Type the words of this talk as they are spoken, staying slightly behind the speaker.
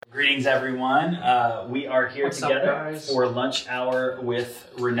Greetings, everyone. We are here together for lunch hour with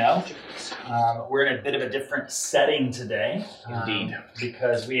Renault. We're in a bit of a different setting today. Indeed.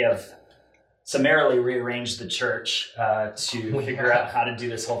 Because we have summarily rearranged the church to figure out how to do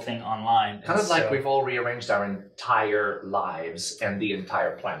this whole thing online. Kind of like we've all rearranged our entire lives and the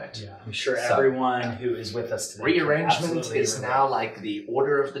entire planet. Yeah, I'm sure everyone who is with us today. Rearrangement is now like the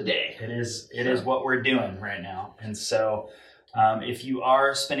order of the day. It is what we're doing right now. And so if you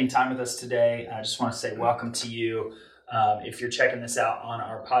are spending time with us today, I just want to say welcome to you. If you're checking this out on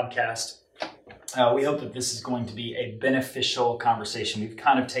our podcast, we hope that this is going to be a beneficial conversation. We've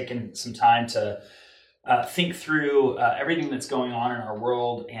kind of taken some time to think through everything that's going on in our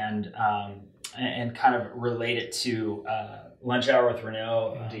world and kind of relate it to lunch hour with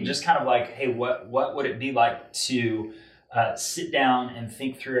Renault. Just kind of like, hey, what would it be like to sit down and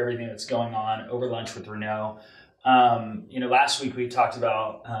think through everything that's going on over lunch with Renault? Last week we talked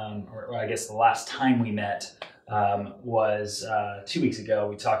about, or I guess the last time we met was 2 weeks ago.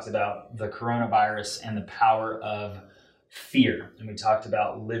 We talked about the coronavirus and the power of fear. And we talked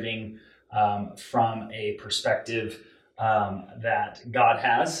about living from a perspective that God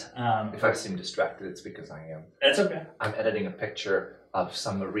has. If I seem distracted, it's because I am. That's okay. I'm editing a picture of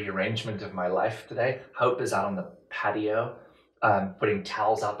some rearrangement of my life today. Hope is out on the patio, putting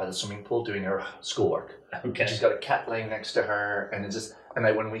towels out by the swimming pool, doing her schoolwork. Okay. She's got a cat laying next to her,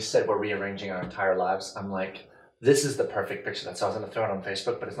 and when we said we're rearranging our entire lives, I'm like, this is the perfect picture. So I was going to throw it on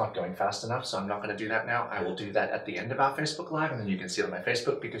Facebook, but it's not going fast enough, so I'm not going to do that now. I will do that at the end of our Facebook Live, and then you can see it on my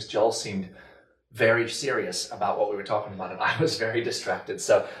Facebook, because Joel seemed very serious about what we were talking about, and I was very distracted.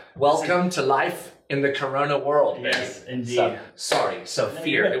 So welcome to life in the Corona world. Yes, indeed. So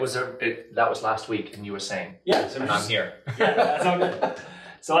fear. That was last week, and you were saying. Yeah. So I'm here. Yeah, that's all good.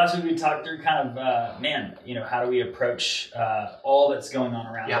 So last week we talked through kind of, how do we approach all that's going on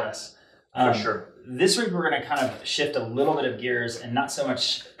around us? For sure. This week we're going to kind of shift a little bit of gears and not so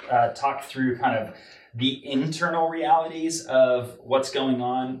much talk through kind of the internal realities of what's going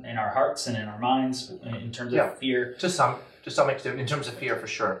on in our hearts and in our minds in terms of fear. To some extent, in terms of fear, for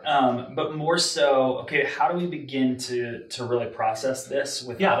sure. But more so, okay, how do we begin to really process this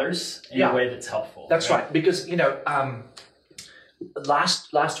with others in a way that's helpful? That's right. Because,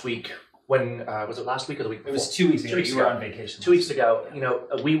 last week, when was it last week or the week before? It was 2 weeks ago. You were on vacation. 2 weeks ago,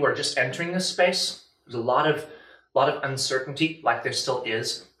 we were just entering this space. There was a lot of uncertainty, like there still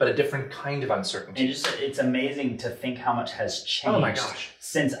is, but a different kind of uncertainty. And it's amazing to think how much has changed. Oh my gosh.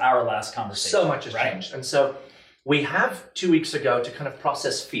 Since our last conversation. So much has changed. And so we have 2 weeks ago to kind of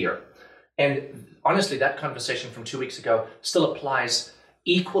process fear. And honestly, that conversation from 2 weeks ago still applies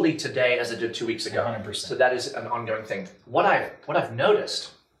equally today as it did 2 weeks ago. 100%. So that is an ongoing thing. What I've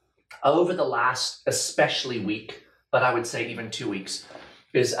noticed over the last, especially week, but I would say even 2 weeks,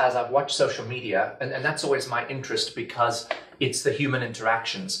 is as I've watched social media, and that's always my interest because it's the human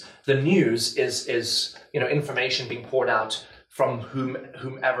interactions. The news is information being poured out from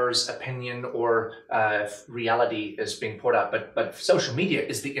whomever's opinion or reality is being poured out, but social media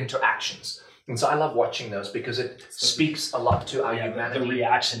is the interactions. And so I love watching those because it speaks a lot to our humanity. The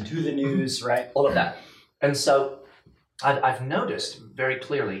reaction to the news, right? All of that. And so I've noticed very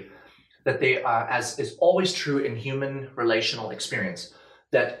clearly that they are, as is always true in human relational experience,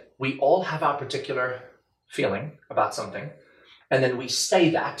 that we all have our particular feeling about something, and then we say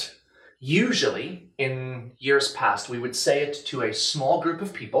that. Usually, in years past, we would say it to a small group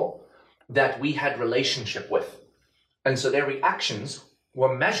of people that we had relationship with. And so their reactions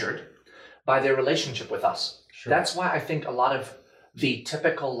were measured by their relationship with us. Sure. That's why I think a lot of the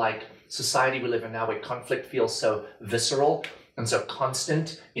typical society we live in now, where conflict feels so visceral and so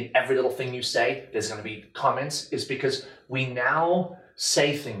constant in every little thing you say, there's going to be comments, is because we now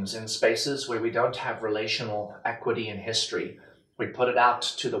say things in spaces where we don't have relational equity and history. We put it out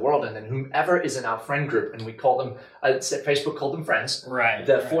to the world, and then whomever is in our friend group, and we call them, Facebook called them friends. Right.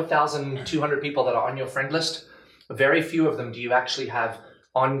 The 4,200 people that are on your friend list, very few of them do you actually have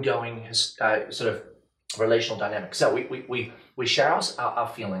ongoing sort of relational dynamics. So we share our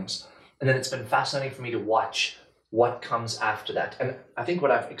feelings, and then it's been fascinating for me to watch what comes after that. And I think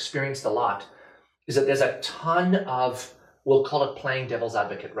what I've experienced a lot is that there's a ton of, we'll call it playing devil's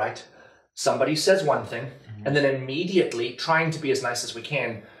advocate, right? Somebody says one thing, and then immediately, trying to be as nice as we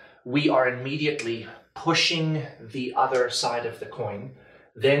can, we are immediately pushing the other side of the coin.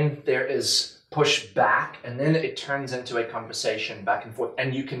 Then there is push back, and then it turns into a conversation back and forth,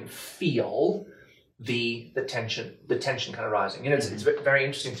 and you can feel the tension kind of rising. It's very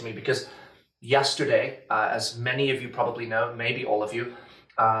interesting to me because yesterday, as many of you probably know, maybe all of you,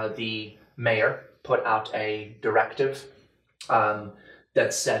 the mayor put out a directive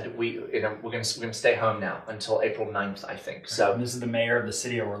that said we're going to stay home now until April 9th, I think. So and this is the mayor of the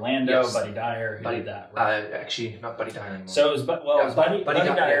city of Orlando, Yes. Buddy Dyer, who did that. Right? Actually, not Buddy Dyer anymore. So it was, Buddy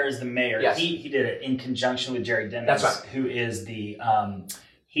Dyer is the mayor. Yes. He did it in conjunction with Jerry Dennis, That's right. who is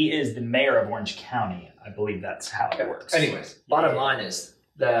he is the mayor of Orange County. I believe that's how it works. Anyways, bottom line is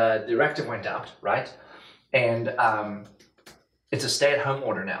the directive went out, right? And it's a stay-at-home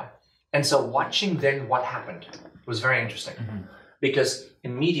order now. And so watching then what happened was very interesting. Mhm. Because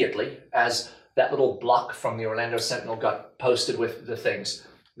immediately, as that little block from the Orlando Sentinel got posted with the things,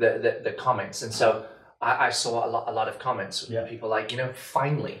 the comments, and so I saw a lot of comments. Yeah. People like,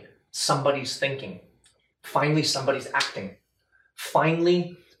 finally somebody's thinking, finally somebody's acting,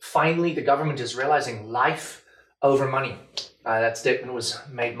 finally the government is realizing life over money. That statement was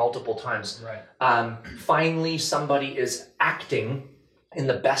made multiple times. Right. Finally, somebody is acting in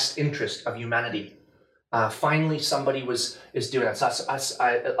the best interest of humanity. Finally, somebody is doing that. So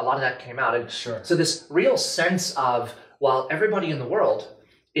a lot of that came out. And Sure. so this real sense of, while everybody in the world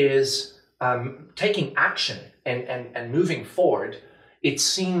is taking action and moving forward, it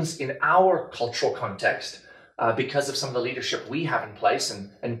seems in our cultural context, because of some of the leadership we have in place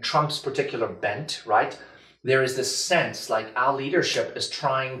and Trump's particular bent, right? There is this sense like our leadership is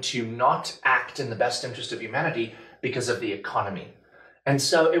trying to not act in the best interest of humanity because of the economy. And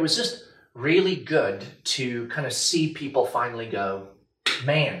so it was just really good to kind of see people finally go,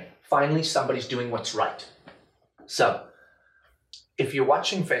 man, finally somebody's doing what's right. So if you're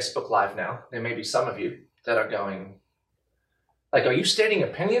watching Facebook Live now, there may be some of you that are going, like, are you stating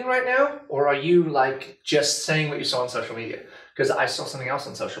opinion right now? Or are you like just saying what you saw on social media? Because I saw something else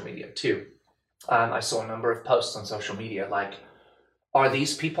on social media too. I saw a number of posts on social media like, are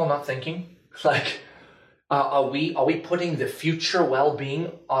these people not thinking? Like, are we putting the future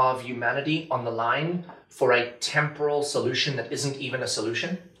well-being of humanity on the line for a temporal solution that isn't even a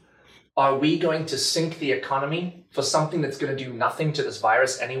solution? Are we going to sink the economy for something that's going to do nothing to this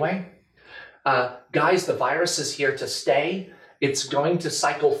virus anyway? Guys, the virus is here to stay. It's going to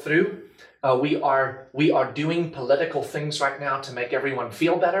cycle through. We are doing political things right now to make everyone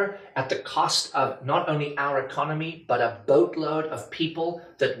feel better at the cost of not only our economy, but a boatload of people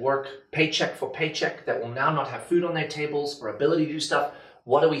that work paycheck for paycheck that will now not have food on their tables or ability to do stuff.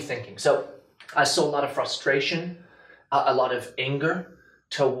 What are we thinking? So I saw a lot of frustration, a lot of anger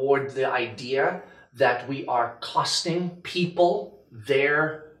toward the idea that we are costing people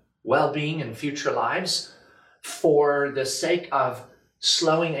their well-being and future lives for the sake of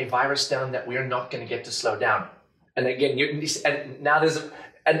slowing a virus down that we're not going to get to slow down. And again,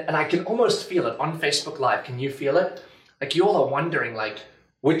 and I can almost feel it on Facebook Live. Can you feel it? Like you all are wondering, like,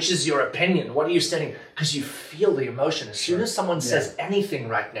 which is your opinion? What are you stating? Because you feel the emotion. As soon as someone says anything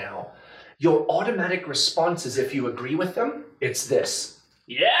right now, your automatic response is, if you agree with them, it's this.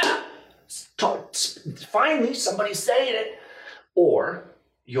 Yeah, finally somebody's saying it. Or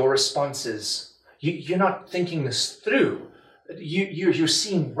your response is, you're not thinking this through. You're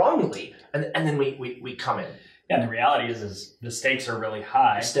seeing wrongly, and then we come in. Yeah, and the reality is the stakes are really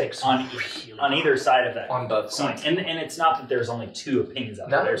high. The stakes on either side of that. On both sides. And it's not that there's only two opinions out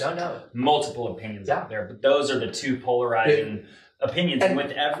there. There's multiple opinions out there, but those are the two polarizing opinions. And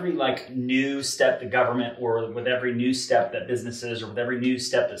with every new step the government, or with every new step that businesses, or with every new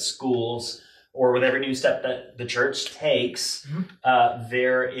step that schools, or with every new step that the church takes,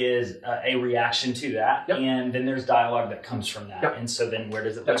 there is a reaction to that. And then there's dialogue that comes from that. And so then where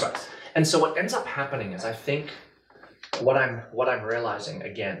does it That's right. And so what ends up happening is, I think what I'm realizing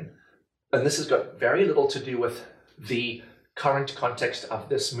again, and this has got very little to do with the current context of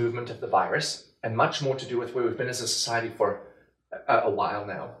this movement of the virus, and much more to do with where we've been as a society for a while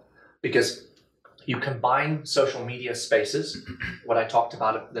now. Because you combine social media spaces, what I talked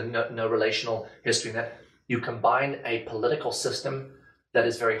about, the no relational history net, you combine a political system that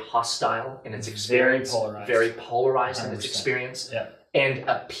is very hostile in its experience, very polarized in its experience, and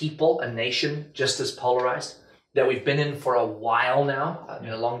a people, a nation just as polarized that we've been in for a while now, in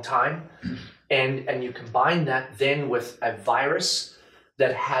a long time. And you combine that then with a virus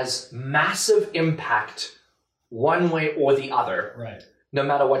that has massive impact one way or the other. Right. No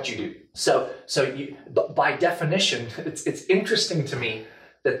matter what you do. So by definition, it's interesting to me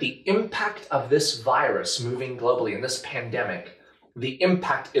that the impact of this virus moving globally in this pandemic, the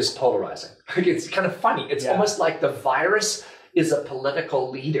impact is polarizing. It's kind of funny. It's almost like the virus is a political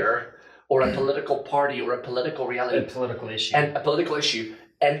leader or a political party or a political reality. A political issue. And a political issue.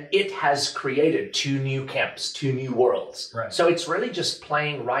 And it has created two new camps, two new worlds. Right. So it's really just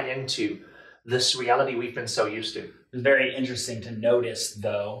playing right into this reality we've been so used to. It's very interesting to notice,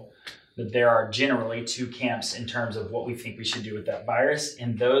 though, that there are generally two camps in terms of what we think we should do with that virus.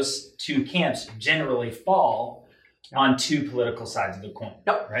 And those two camps generally fall on two political sides of the coin.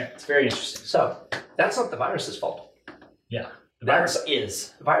 Yep. Right? It's very interesting. So that's not the virus's fault. Yeah. The virus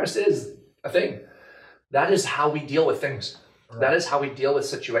is. The virus is a thing. That is how we deal with things. Right. That is how we deal with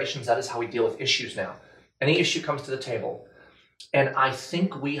situations. That is how we deal with issues now. Any issue comes to the table. And I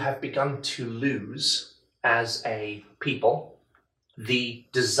think we have begun to lose, as a people, the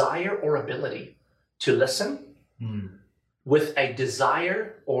desire or ability to listen with a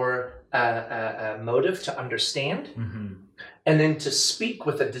desire or a motive to understand, and then to speak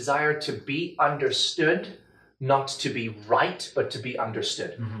with a desire to be understood, not to be right, but to be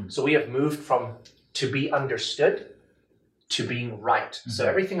understood. So we have moved from to be understood to being right. So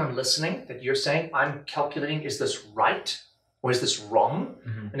everything I'm listening that you're saying, I'm calculating, is this right or is this wrong?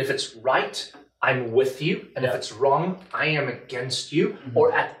 And if it's right, I'm with you. And if it's wrong, I am against you.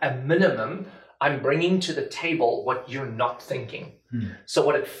 Or at a minimum, I'm bringing to the table what you're not thinking. So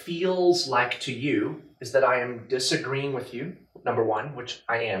what it feels like to you is that I am disagreeing with you, number one, which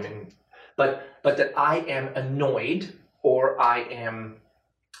I am, but that I am annoyed, or I am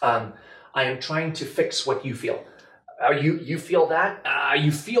trying to fix what you feel. You feel that?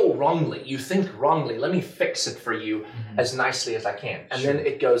 You feel wrongly. You think wrongly. Let me fix it for you as nicely as I can. And then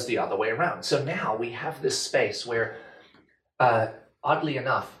it goes the other way around. So now we have this space where, oddly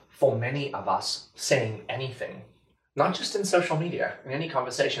enough, for many of us, saying anything, not just in social media, in any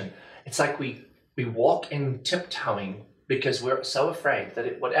conversation, it's like we walk in tiptoeing because we're so afraid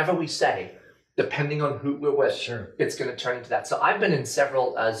that whatever we say, depending on who we're with, it's going to turn into that. So I've been in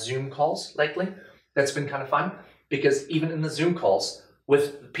several Zoom calls lately. That's been kind of fun. Because even in the Zoom calls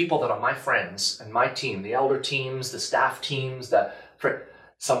with people that are my friends and my team, the elder teams, the staff teams,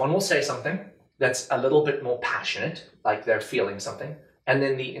 someone will say something that's a little bit more passionate, like they're feeling something. And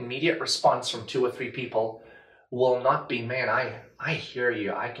then the immediate response from 2 or 3 people will not be, man, I hear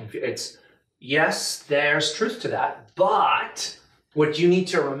you. I can feel it's, yes, there's truth to that. But what you need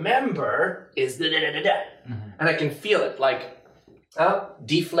to remember is and I can feel it like,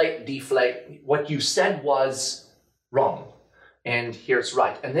 deflate. What you said was wrong, and here's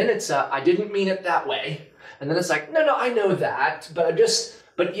right. And then it's I didn't mean it that way. And then it's like, no, I know that, but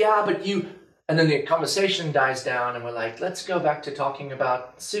you. And then the conversation dies down, and we're like, let's go back to talking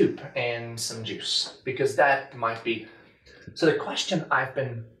about soup and some juice, because that might be. So the question I've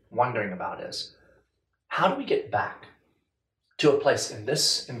been wondering about is, how do we get back to a place in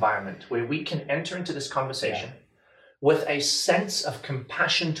this environment where we can enter into this conversation with a sense of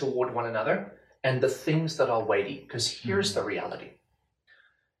compassion toward one another and the things that are weighty? Because here's the reality.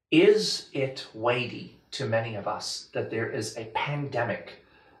 Is it weighty to many of us that there is a pandemic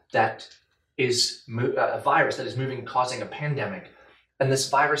that is a virus that is moving, causing a pandemic, and this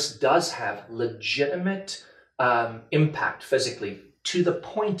virus does have legitimate impact physically, to the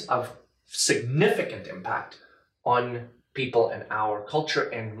point of significant impact on people in our culture,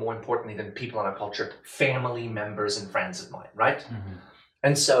 and more importantly than people in our culture, family members and friends of mine, right?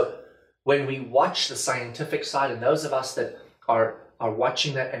 And so when we watch the scientific side, and those of us that are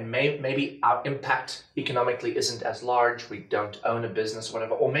watching that, and maybe our impact economically isn't as large, we don't own a business or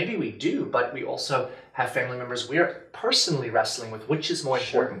whatever, or maybe we do, but we also have family members we're personally wrestling with, which is more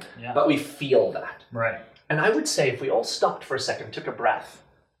important, but we feel that. Right. And I would say if we all stopped for a second, took a breath,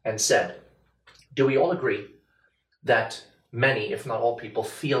 and said, do we all agree that many, if not all people,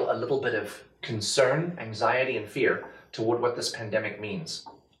 feel a little bit of concern, anxiety, and fear toward what this pandemic means?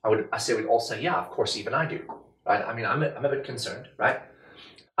 I say we'd all say, yeah, of course, even I do, right? I mean, I'm a bit concerned, right?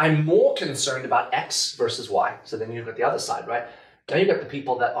 I'm more concerned about X versus Y. So then you've got the other side, right? Now you've got the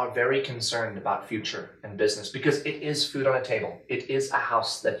people that are very concerned about future and business, because it is food on a table. It is a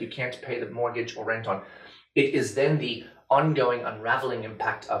house that you can't pay the mortgage or rent on. It is then the ongoing unraveling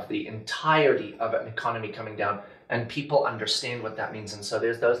impact of the entirety of an economy coming down, and people understand what that means. And so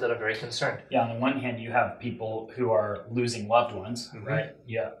there's those that are very concerned. Yeah, on the one hand, you have people who are losing loved ones, right?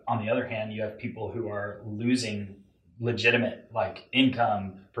 Yeah. On the other hand, you have people who are losing legitimate, like,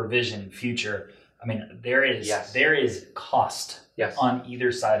 income, provision, future. I mean, there is cost on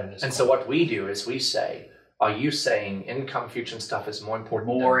either side of this. And so what we do is we say, are you saying income, future, and stuff is more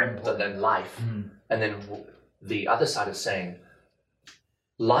important than life? And then the other side is saying,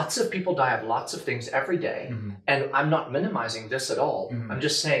 lots of people die of lots of things every day. And I'm not minimizing this at all. I'm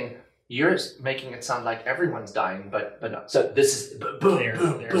just saying, you're making it sound like everyone's dying, but no. So this is boom,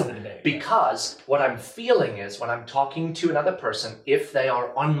 there's the debate. Because what I'm feeling is, when I'm talking to another person, if they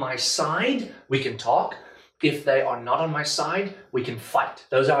are on my side, we can talk. If they are not on my side, we can fight.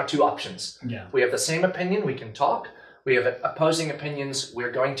 Those are our two options. Yeah. We have the same opinion, we can talk. We have opposing opinions.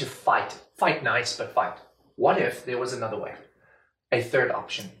 We're going to fight. Fight nice, but fight. What if there was another way? A third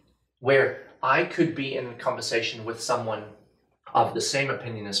option, where I could be in conversation with someone of the same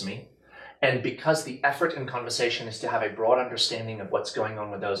opinion as me, and because the effort in conversation is to have a broad understanding of what's going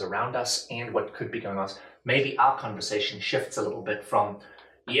on with those around us and what could be going on, maybe our conversation shifts a little bit from,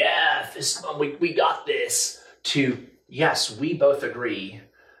 yeah, we got this, to, yes, we both agree.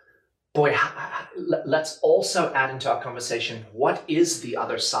 Boy, let's also add into our conversation, what is the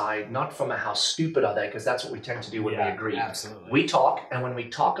other side? Not from a how stupid are they, because that's what we tend to do when we agree. Absolutely. We talk, and when we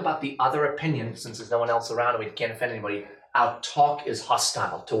talk about the other opinion, since there's no one else around and we can't offend anybody, our talk is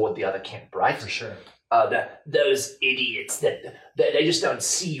hostile toward the other camp, right? For sure. Those idiots, that they just don't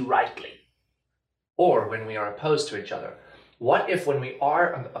see rightly. Or when we are opposed to each other. What if when we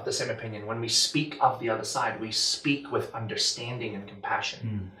are of the same opinion, when we speak of the other side, we speak with understanding and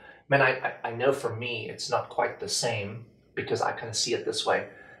compassion? Man, I know for me, it's not quite the same because I kind of see it this way,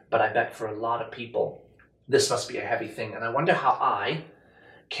 but I bet for a lot of people, this must be a heavy thing. And I wonder how I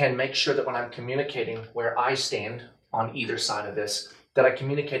can make sure that when I'm communicating where I stand on either side of this, that I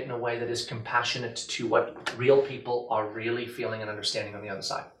communicate in a way that is compassionate to what real people are really feeling and understanding on the other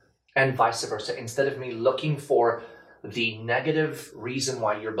side, and vice versa, instead of me looking for the negative reason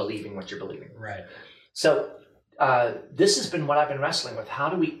why you're believing what you're believing. Right. So this has been what I've been wrestling with. How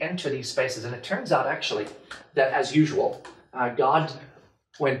do we enter these spaces? And it turns out actually that, as usual, God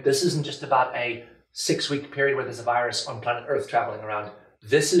went, this isn't just about a 6-week period where there's a virus on planet Earth traveling around.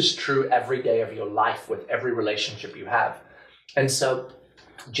 This is true every day of your life with every relationship you have. And so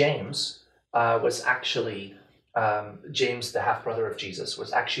James was actually, James, the half-brother of Jesus,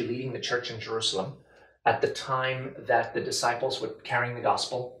 was actually leading the church in Jerusalem at the time that the disciples were carrying the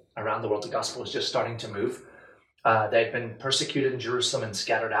gospel around the world. The gospel was just starting to move. They'd been persecuted in Jerusalem and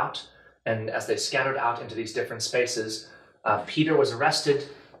scattered out. And as they scattered out into these different spaces, Peter was arrested.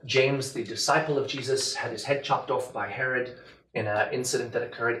 James, the disciple of Jesus, had his head chopped off by Herod in an incident that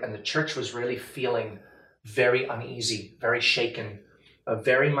occurred. And the church was really feeling very uneasy, very shaken,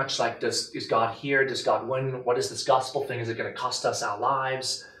 very much like, is God here? Does God win? What is this gospel thing? Is it going to cost us our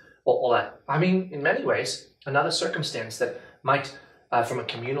lives? All that. I mean, in many ways, another circumstance that might, from a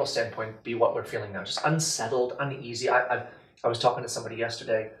communal standpoint, be what we're feeling now. Just unsettled, uneasy. I was talking to somebody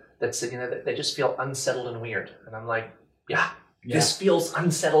yesterday that said, that they just feel unsettled and weird. And I'm like, yeah. This feels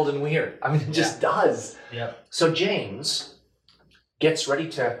unsettled and weird. I mean, it just does. Yeah. So James gets ready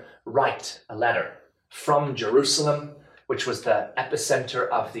to write a letter from Jerusalem, which was the epicenter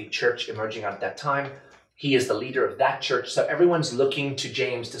of the church emerging out at that time. He is the leader of that church. So everyone's looking to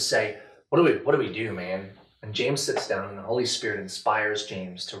James to say, what do we do, man? And James sits down and the Holy Spirit inspires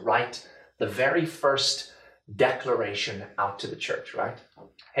James to write the very first declaration out to the church, right?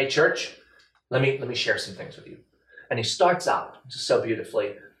 Hey, church, let me share some things with you. And he starts out so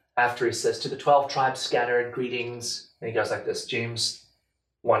beautifully after he says, to the 12 tribes scattered, greetings. And he goes like this, James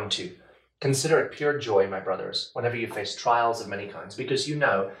 1:2. Consider it pure joy, my brothers, whenever you face trials of many kinds, because you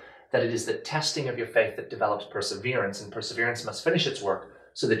know that it is the testing of your faith that develops perseverance, and perseverance must finish its work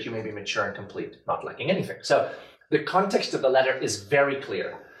so that you may be mature and complete, not lacking anything. So the context of the letter is very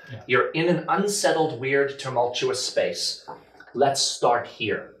clear. Yeah. You're in an unsettled, weird, tumultuous space. Let's start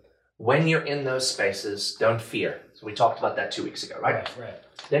here. When you're in those spaces, don't fear. So we talked about that 2 weeks ago, right? Right.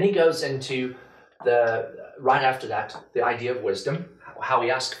 Then he goes into right after that, the idea of wisdom, how we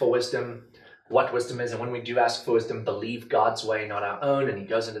ask for wisdom, what wisdom is, and when we do ask for wisdom, believe God's way, not our own, and he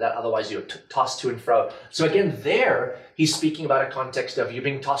goes into that, otherwise you're tossed to and fro. So again, there, he's speaking about a context of you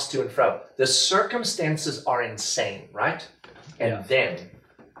being tossed to and fro. The circumstances are insane, right? And then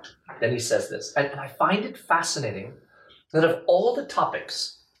he says this, and I find it fascinating that of all the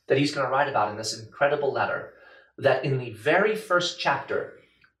topics that he's going to write about in this incredible letter, that in the very first chapter,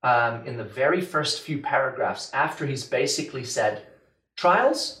 in the very first few paragraphs, after he's basically said,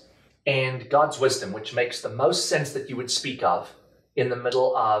 trials and God's wisdom, which makes the most sense that you would speak of in the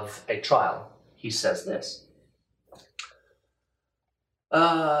middle of a trial, he says this.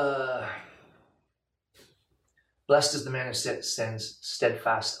 Blessed is the man who stands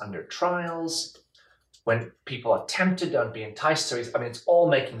steadfast under trials. When people are tempted, don't be enticed. So it's all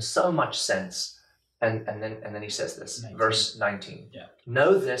making so much sense. And then he says this, 19. Verse 19. Yeah.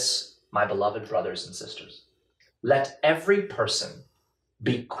 Know this, my beloved brothers and sisters. Let every person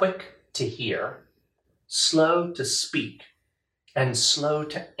be quick to hear, slow to speak, and slow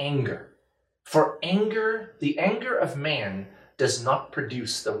to anger. For anger, the anger of man does not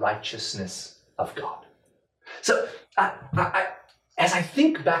produce the righteousness of God. So as I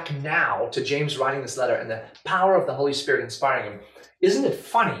think back now to James writing this letter and the power of the Holy Spirit inspiring him, isn't it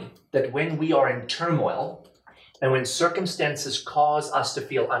funny that when we are in turmoil, And when circumstances cause us to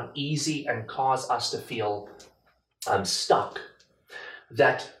feel uneasy and cause us to feel stuck,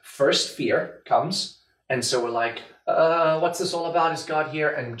 that first fear comes. And so we're like, what's this all about? Is God here?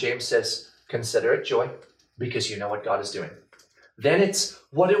 And James says, consider it joy because you know what God is doing. Then it's,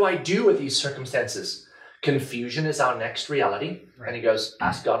 what do I do with these circumstances? Confusion is our next reality. Right. And he goes,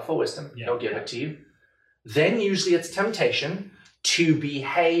 ask God for wisdom. He'll give it to you. Then usually it's temptation to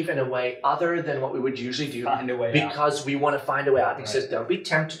behave in a way other than what we would usually do because we want to find a way out. He says, don't be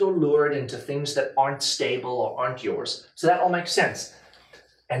tempted or lured into things that aren't stable or aren't yours. So that all makes sense.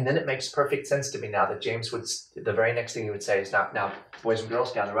 And then it makes perfect sense to me now that James would, the very next thing he would say is, now, boys and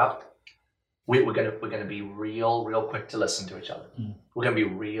girls, gather up. We're gonna be real quick to listen to each other. We're gonna be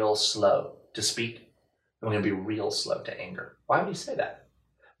real slow to speak. And we're gonna be real slow to anger. Why would he say that?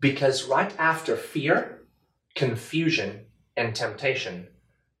 Because right after fear, confusion, and temptation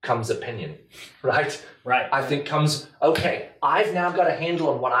comes opinion, right? Right. I think comes, okay, I've now got a handle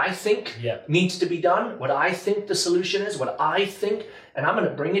on what I think needs to be done, what I think the solution is, what I think, and I'm going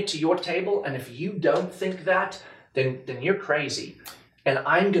to bring it to your table. And if you don't think that, then you're crazy. And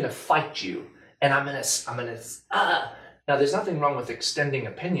I'm going to fight you. And I'm going to, Now, there's nothing wrong with extending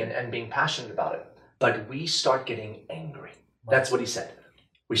opinion and being passionate about it, but we start getting angry. Right. That's what he said.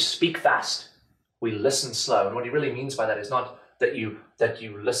 We speak fast. We listen slow. And what he really means by that is not that you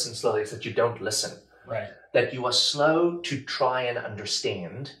listen slowly, it's that you don't listen. Right. That you are slow to try and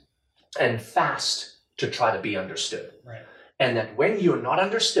understand and fast to try to be understood. Right. And that when you're not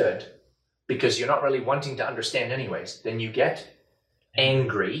understood, because you're not really wanting to understand anyways, then you get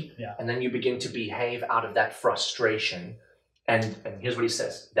angry and then you begin to behave out of that frustration. And here's what he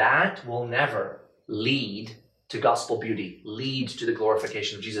says, that will never lead to gospel beauty, lead to the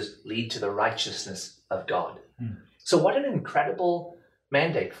glorification of Jesus, lead to the righteousness of God. So what an incredible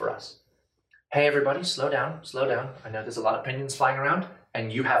mandate for us. Hey, everybody, slow down, slow down. I know there's a lot of opinions flying around,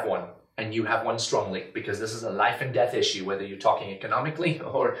 and you have one, and you have one strongly, because this is a life and death issue, whether you're talking economically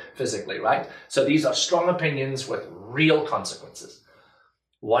or physically, right? So these are strong opinions with real consequences.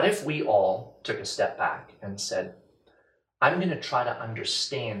 What if we all took a step back and said, I'm going to try to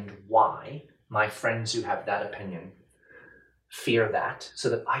understand why my friends who have that opinion fear that, so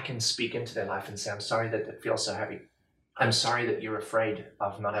that I can speak into their life and say, I'm sorry that it feels so heavy. I'm sorry that you're afraid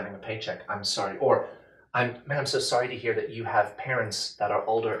of not having a paycheck. I'm sorry. Or, I'm so sorry to hear that you have parents that are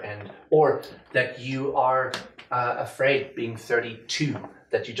older, or that you are afraid being 32,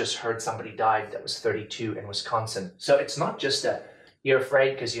 that you just heard somebody died that was 32 in Wisconsin. So it's not just you're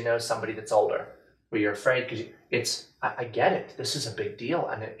afraid because you know somebody that's older, or you're afraid because I get it. This is a big deal,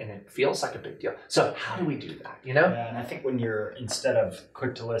 and it feels like a big deal. So how do we do that? Yeah, and I think when you're, instead of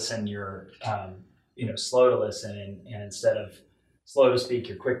quick to listen, you're slow to listen, and instead of slow to speak,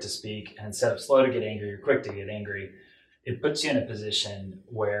 you're quick to speak, and instead of slow to get angry, you're quick to get angry. It puts you in a position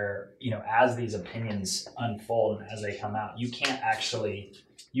where, as these opinions unfold and as they come out, you can't actually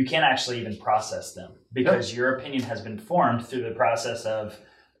even process them, because your opinion has been formed through the process of,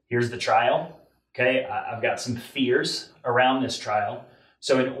 here's the trial. Okay, I've got some fears around this trial.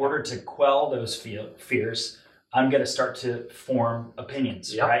 So in order to quell those fears, I'm going to start to form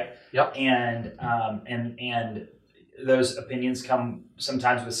opinions, right? Yep. And those opinions come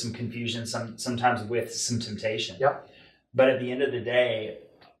sometimes with some confusion, sometimes with some temptation. Yep. But at the end of the day,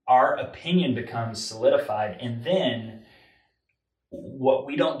 our opinion becomes solidified. And then what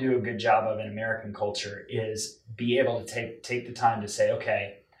we don't do a good job of in American culture is be able to take the time to say,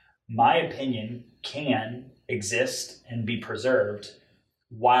 okay, my opinion can exist and be preserved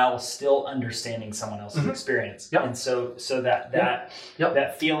while still understanding someone else's experience. Yep. And so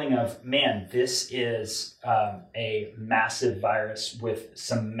that feeling of, man, this is a massive virus with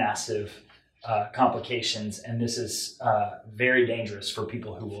some massive complications, and this is very dangerous for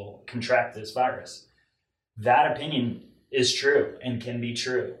people who will contract this virus. That opinion is true and can be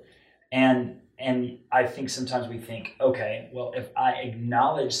true. And I think sometimes we think, okay, well, if I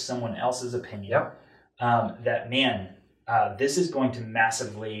acknowledge someone else's opinion, that, man, this is going to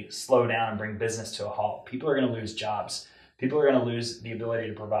massively slow down and bring business to a halt. People are going to lose jobs. People are going to lose the ability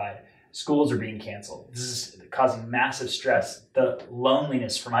to provide. Schools are being canceled. This is causing massive stress. The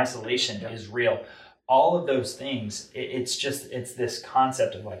loneliness from isolation is real. All of those things, it's this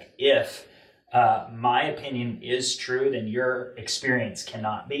concept of like, if my opinion is true, then your experience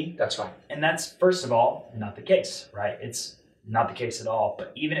cannot be. That's right. And that's, first of all, not the case, right? It's not the case at all.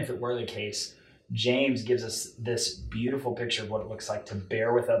 But even if it were the case, James gives us this beautiful picture of what it looks like to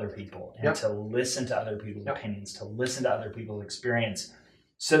bear with other people and to listen to other people's opinions, to listen to other people's experience,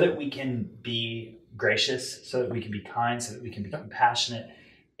 so that we can be gracious, so that we can be kind, so that we can be compassionate,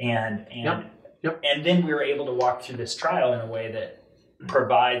 and Yep. And then we were able to walk through this trial in a way that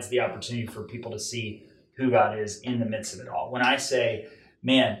provides the opportunity for people to see who God is in the midst of it all. When I say,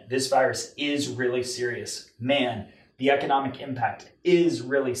 man, this virus is really serious. Man, the economic impact is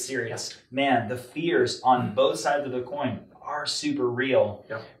really serious. Man, the fears on both sides of the coin are super real.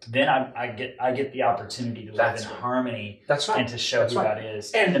 Yep. Then I get the opportunity to live in harmony. That's right. And to show who God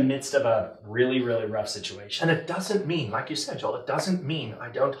is in the midst of a really, really rough situation. And it doesn't mean, like you said, Joel, it doesn't mean I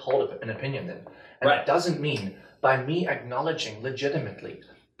don't hold an opinion then. And Right. it doesn't mean by me acknowledging legitimately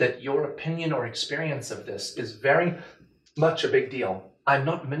that your opinion or experience of this is very much a big deal, I'm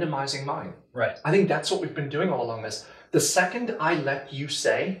not minimizing mine. Right. I think that's what we've been doing all along this. The second I let you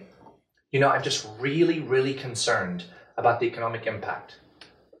say, I'm just really, really concerned about the economic impact.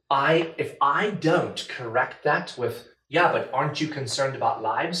 If I don't correct that with, yeah, but aren't you concerned about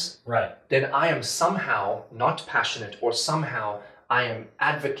lives? Right. Then I am somehow not passionate, or somehow I am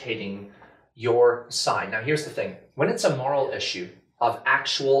advocating your side. Now, here's the thing. When it's a moral issue of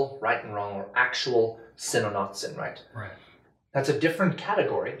actual right and wrong, or actual sin or not sin, right? Right. That's a different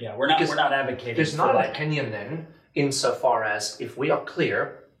category. Yeah, we're not advocating. There's not an opinion then, insofar as if we are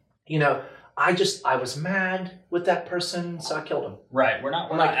clear, I was mad with that person, so I killed him. Right. We're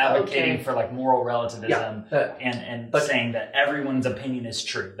not advocating for like moral relativism and saying that everyone's opinion is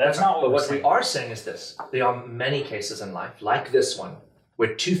true. That's not what we're saying. We are saying is this. There are many cases in life, like this one,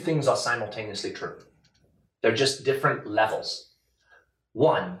 where two things are simultaneously true. They're just different levels.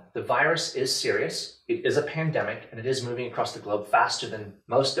 One, the virus is serious. It is a pandemic, and it is moving across the globe faster than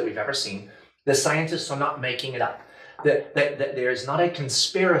most that we've ever seen. The scientists are not making it up. There is not a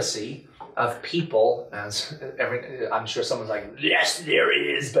conspiracy of people, I'm sure someone's like, yes, there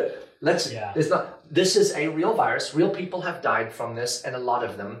is, but it's not. This is a real virus. Real people have died from this, and a lot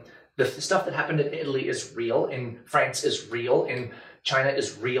of them. The stuff that happened in Italy is real, in France is real, in China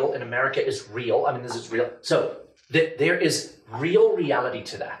is real, in America is real. I mean, this is real. So there is real reality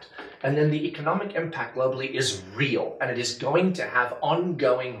to that. And then the economic impact globally is real, and it is going to have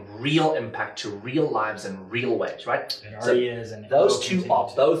ongoing real impact to real lives in real ways, right? It already is. And those two are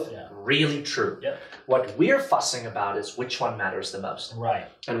both really true. Yep. What we're fussing about is which one matters the most. Right.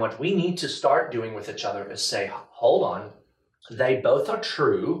 And what we need to start doing with each other is say, hold on, they both are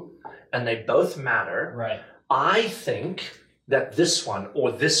true, and they both matter. Right. I think that this one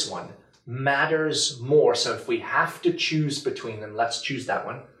or this one matters more. So if we have to choose between them, let's choose that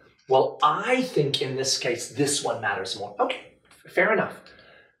one. Well, I think in this case, this one matters more. Okay, fair enough.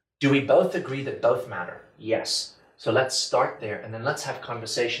 Do we both agree that both matter? Yes. So let's start there, and then let's have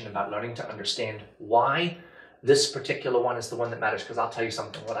conversation about learning to understand why this particular one is the one that matters. Because I'll tell you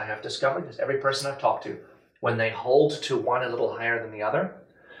something, what I have discovered is every person I've talked to, when they hold to one a little higher than the other,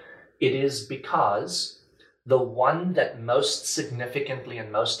 it is because the one that most significantly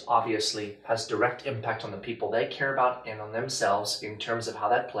and most obviously has direct impact on the people they care about and on themselves in terms of how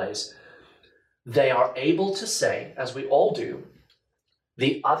that plays, they are able to say, as we all do,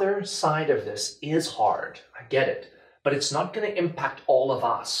 the other side of this is hard. I get it. But it's not going to impact all of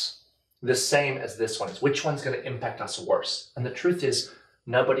us the same as this one is. Which one's going to impact us worse? And the truth is,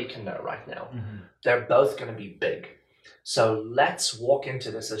 nobody can know right now. Mm-hmm. They're both going to be big. So let's walk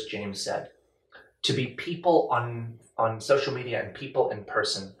into this, as James said, to be people on social media and people in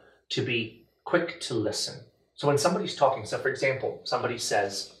person, to be quick to listen. So when somebody's talking, so for example, somebody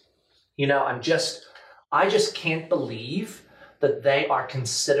says, I just can't believe that they are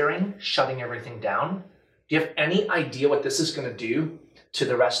considering shutting everything down. Do you have any idea what this is going to do to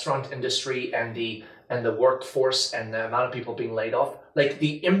the restaurant industry and the workforce and the amount of people being laid off? Like,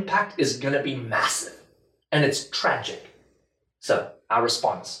 the impact is going to be massive, and it's tragic. So our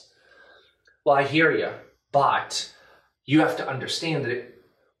response, well, I hear you, but you have to understand that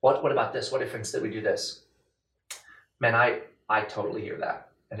what about this? What if instead we do this? Man, I totally hear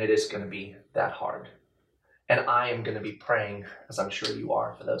that, and it is going to be that hard. And I am going to be praying, as I'm sure you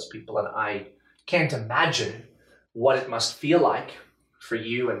are, for those people. And I can't imagine what it must feel like for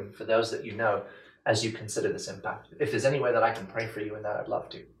you and for those that you know as you consider this impact. If there's any way that I can pray for you in that, I'd love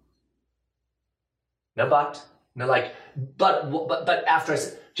to. No but. No like, but after I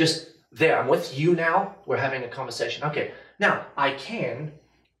said, just there, I'm with you now. We're having a conversation. Okay, now I can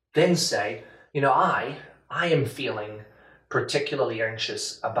then say, I am feeling particularly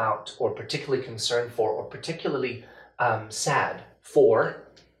anxious about, or particularly concerned for, or particularly sad for,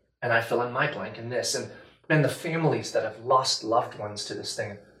 and I fill in my blank in this, and the families that have lost loved ones to this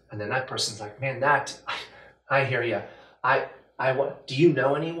thing, and then that person's like, man, I hear you. Do you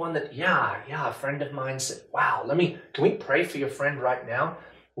know anyone that? Yeah, a friend of mine said, wow, can we pray for your friend right now?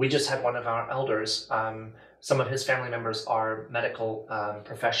 We just had one of our elders, some of his family members are medical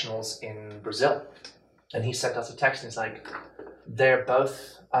professionals in Brazil. And he sent us a text and he's like, they're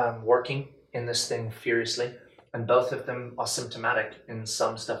both working in this thing furiously, and both of them are symptomatic in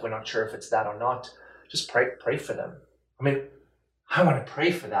some stuff. We're not sure if it's that or not. Just pray for them. I mean, I want to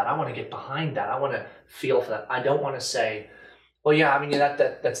pray for that. I want to get behind that. I want to feel for that. I don't want to say, well, yeah, I mean,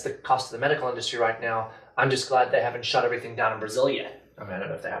 that's the cost of the medical industry right now. I'm just glad they haven't shut everything down in Brazil yet. I mean, I don't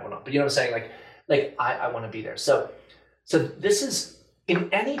know if they have or not, but you know what I'm saying? Like I want to be there. So this is in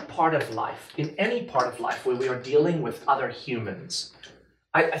any part of life where we are dealing with other humans.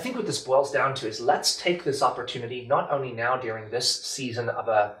 I think what this boils down to is let's take this opportunity, not only now during this season of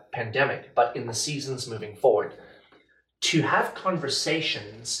a pandemic, but in the seasons moving forward, to have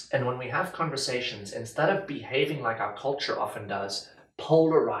conversations. And when we have conversations, instead of behaving like our culture often does,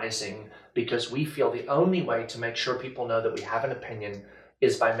 polarizing, because we feel the only way to make sure people know that we have an opinion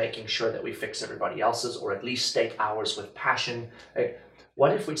is by making sure that we fix everybody else's, or at least stake ours with passion.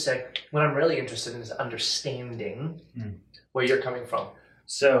 What if we say, what I'm really interested in is understanding where you're coming from?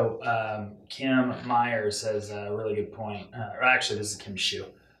 So Kim Myers has a really good point. Or actually, this is Kim Shu.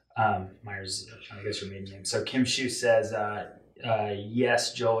 Myers, I guess your maiden name. So Kim Shu says,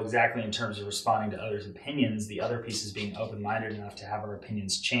 yes, Joel, exactly in terms of responding to others' opinions. The other piece is being open-minded enough to have our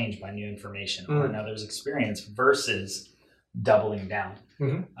opinions changed by new information or another's experience versus doubling down,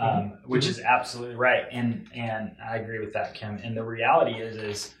 which is absolutely right. And I agree with that, Kim. And the reality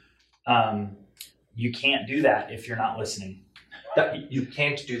is you can't do that if you're not listening. You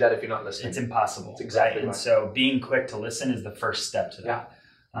can't do that if you're not listening. It's impossible. That's exactly right. And so being quick to listen is the first step to that,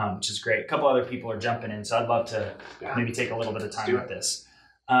 which is great. A couple other people are jumping in, so I'd love to maybe take a little bit of time with this.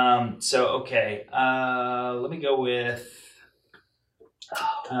 Okay, let me go with,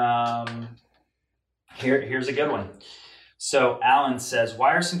 here's a good one. So Alan says,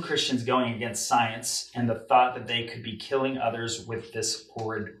 why are some Christians going against science and the thought that they could be killing others with this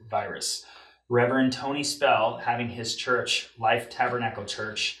horrid virus? Reverend Tony Spell, having his church, Life Tabernacle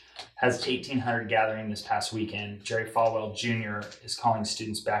Church, has 1,800 gathering this past weekend. Jerry Falwell Jr. is calling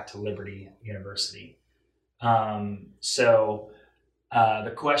students back to Liberty University. So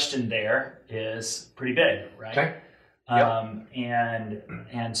the question there is pretty big, right? Okay.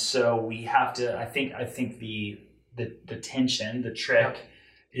 And so we have to, I think the tension, the trick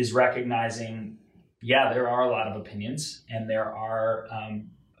is recognizing, there are a lot of opinions, and there are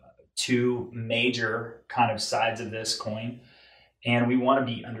two major kind of sides of this coin. And we want to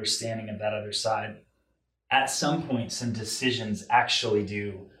be understanding of that other side. At some point, some decisions actually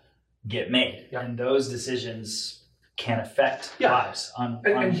do get made. And those decisions can affect lives on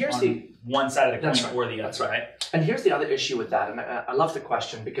one side of the coin or the other, right? And here's the other issue with that. And I love the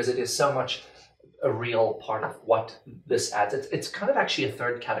question because it is so much a real part of what this adds. It's kind of actually a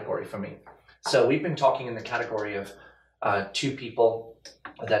third category for me. So we've been talking in the category of two people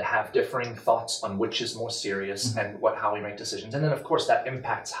that have differing thoughts on which is more serious and how we make decisions. And then of course that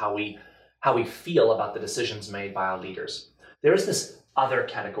impacts how we feel about the decisions made by our leaders. There is this other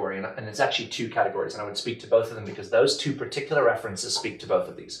category, and it's actually two categories, and I would speak to both of them because those two particular references speak to both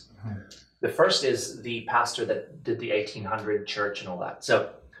of these. The first is the pastor that did the 1800 church and all that.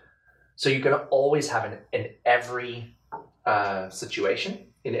 So you're going to always have in every situation,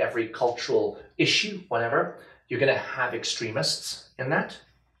 in every cultural issue, whatever, you're going to have extremists in that,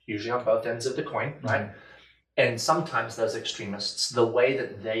 usually on both ends of the coin, right? And sometimes those extremists, the way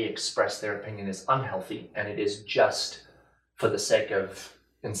that they express their opinion is unhealthy, and it is just for the sake of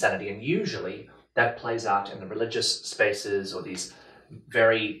insanity. And usually that plays out in the religious spaces or these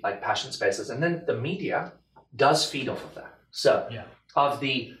very passionate spaces. And then the media does feed off of that. So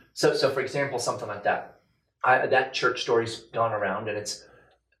so for example, something like that, that church story's gone around, and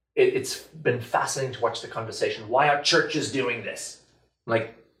it's been fascinating to watch the conversation. Why are churches doing this?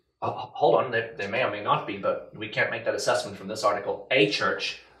 Hold on, they may or may not be, but we can't make that assessment from this article. A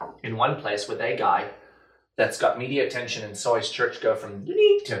church in one place with a guy that's got media attention and saw his church go from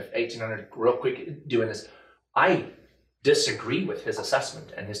to 1,800 real quick doing this. I disagree with his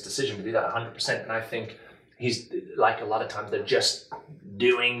assessment and his decision to do that 100%. And I think he's, like a lot of times, they're just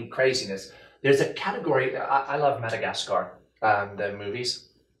doing craziness. There's a category, I love Madagascar, the movies,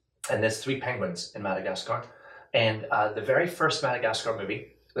 and there's 3 penguins in Madagascar. And the very first Madagascar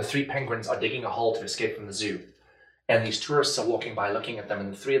movie, the 3 penguins are digging a hole to escape from the zoo. And these tourists are walking by looking at them,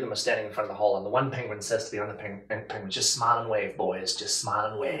 and the 3 of them are standing in front of the hole. And the one penguin says to the other penguin, just smile and wave, boys, just smile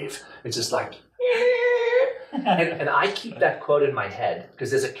and wave. It's just like, and I keep that quote in my head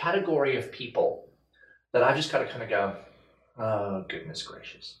because there's a category of people that I've just got to kind of go, oh, goodness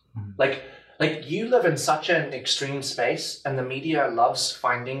gracious. Like Like, you live in such an extreme space, and the media loves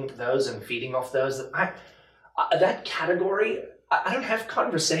finding those and feeding off those. That category, I don't have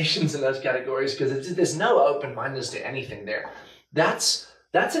conversations in those categories because there's no open-mindedness to anything there. That's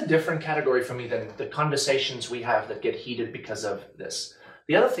a different category for me than the conversations we have that get heated because of this.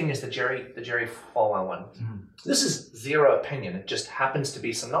 The other thing is the Jerry Falwell one. Mm-hmm. This is zero opinion. It just happens to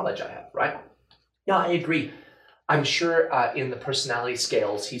be some knowledge I have, right? Yeah, I agree. I'm sure in the personality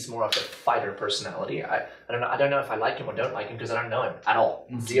scales, he's more of a fighter personality. I don't know if I like him or don't like him because I don't know him at all.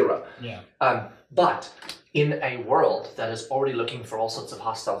 Mm-hmm. Zero. Yeah. But in a world that is already looking for all sorts of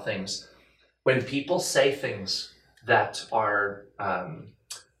hostile things, when people say things that are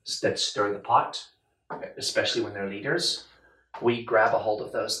that stir the pot, especially when they're leaders, we grab a hold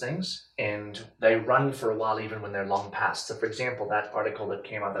of those things and they run for a while even when they're long past. So for example, that article that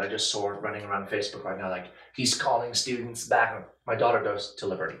came out that I just saw running around Facebook right now, like, he's calling students back. My daughter goes to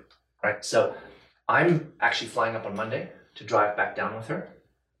Liberty, right? So I'm actually flying up on Monday to drive back down with her.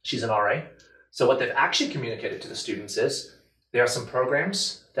 She's an RA. So what they've actually communicated to the students is there are some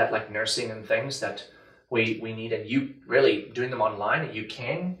programs that, like nursing and things, that we need, and you really doing them online. You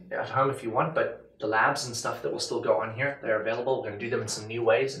can at home if you want, but the labs and stuff that will still go on here, they're available. We're going to do them in some new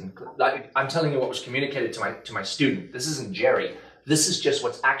ways. And like, I'm telling you what was communicated to my student. This isn't Jerry. This is just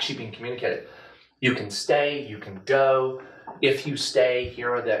what's actually being communicated. You can stay, you can go. If you stay,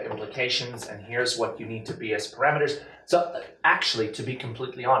 here are the implications, and here's what you need to be as parameters. So actually, to be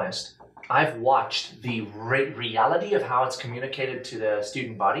completely honest, I've watched the reality of how it's communicated to the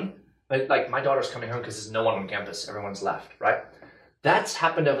student body. Like my daughter's coming home because there's no one on campus. Everyone's left, right? That's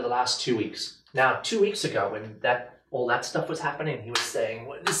happened over the last 2 weeks. Now, 2 weeks ago, when all that stuff was happening, he was saying,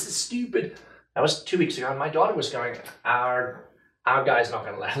 well, this is stupid. That was 2 weeks ago, and my daughter was going, our guy's not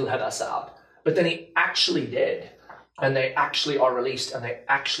going to let us out. But then he actually did, and they actually are released, and they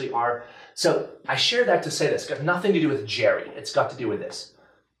actually are. So I share that to say this. It's got nothing to do with Jerry. It's got to do with this.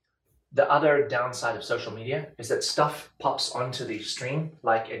 The other downside of social media is that stuff pops onto the stream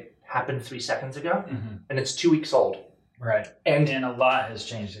like it happened 3 seconds ago, and it's 2 weeks old. Right. And a lot has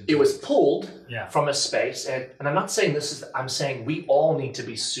changed. It was pulled from a space. And I'm not saying I'm saying we all need to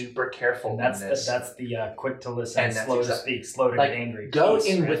be super careful. And that's the quick to listen, slow to speak, slow to get angry. Go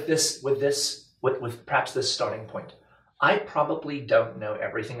in with perhaps this starting point. I probably don't know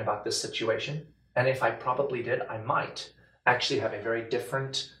everything about this situation. And if I probably did, I might actually have a very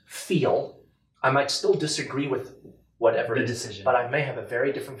different feel. I might still disagree with whatever the decision, but I may have a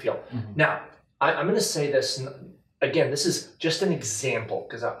very different feel. Mm-hmm. Now, I'm going to say this. Again, this is just an example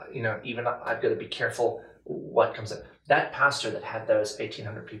because even I've got to be careful what comes in. That pastor that had those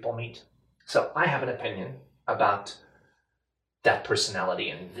 1,800 people meet. So I have an opinion about that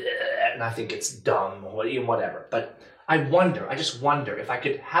personality, and I think it's dumb or whatever. But I just wonder if I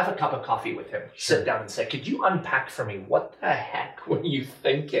could have a cup of coffee with him, sit down and say, could you unpack for me what the heck were you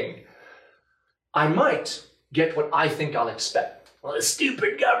thinking? I might get what I think I'll expect. Well, the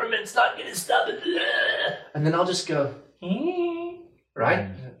stupid government's not going to stop it. And then I'll just go, right?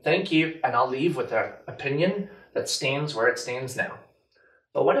 Thank you. And I'll leave with an opinion that stands where it stands now.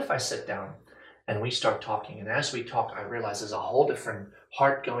 But what if I sit down and we start talking? And as we talk, I realize there's a whole different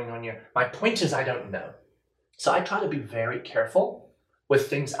heart going on here. My point is I don't know. So I try to be very careful with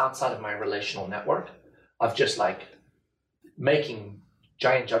things outside of my relational network of just like making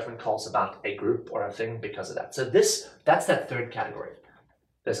giant judgment calls about a group or a thing because of that. So that's that third category.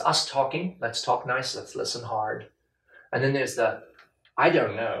 There's us talking, let's talk nice, let's listen hard. And then there's the, I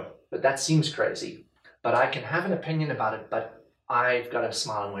don't know, but that seems crazy. But I can have an opinion about it, but I've got to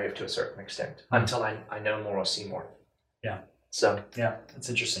smile and wave to a certain extent until I know more or see more. Yeah. So. Yeah, that's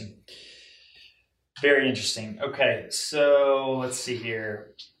interesting. Very interesting. Okay, so let's see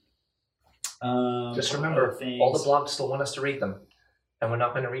here. Just remember, all the blogs still want us to read them. And we're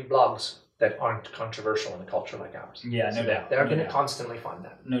not going to read blogs that aren't controversial in a culture like ours. Yeah, no doubt. They're going to constantly find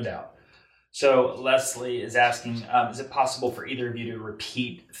that. No doubt. So Leslie is asking, is it possible for either of you to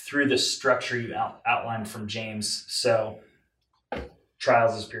repeat through the structure you outlined from James? So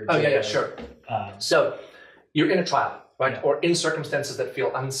trials is period. Oh, yeah, sure. So you're in a trial, right? Yeah. Or in circumstances that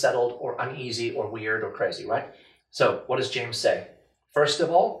feel unsettled or uneasy or weird or crazy, right? So what does James say? First of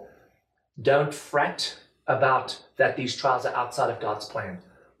all, don't fret about that these trials are outside of God's plan.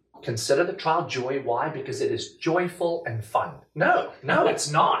 Consider the trial joy. Why? Because it is joyful and fun. No, it's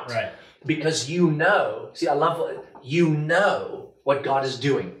not. Right. Because you know what God is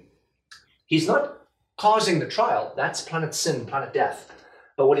doing. He's not causing the trial. That's planet sin, planet death.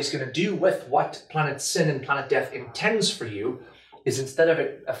 But what he's going to do with what planet sin and planet death intends for you is instead of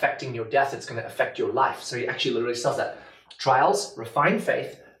it affecting your death, it's going to affect your life. So he actually literally says that. Trials refine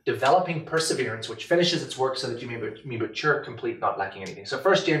faith. developing perseverance, which finishes its work so that you may be mature, complete, not lacking anything. So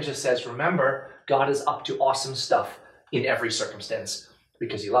First James just says, remember, God is up to awesome stuff in every circumstance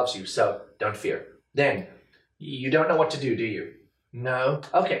because he loves you. So don't fear. Then, you don't know what to do you? No.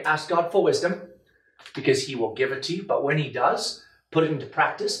 Okay, ask God for wisdom because he will give it to you. But when he does, put it into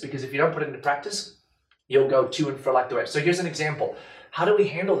practice, because if you don't put it into practice, you'll go to and fro like the rest. So here's an example. How do we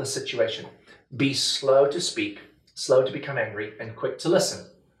handle this situation? Be slow to speak, slow to become angry, and quick to listen.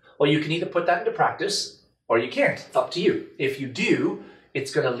 Well, you can either put that into practice or you can't. It's up to you. If you do,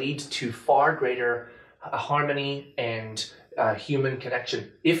 it's going to lead to far greater harmony and human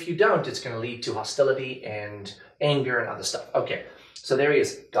connection. If you don't, it's going to lead to hostility and anger and other stuff. Okay, so there he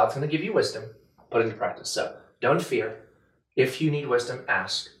is. God's going to give you wisdom. Put it into practice. So don't fear. If you need wisdom,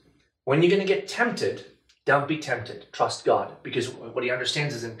 ask. When you're going to get tempted, don't be tempted. Trust God. Because what he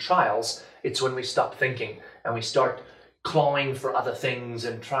understands is in trials, it's when we stop thinking and we start clawing for other things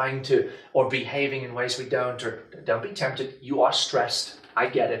and trying to, or behaving in ways we don't, or don't be tempted. You are stressed. I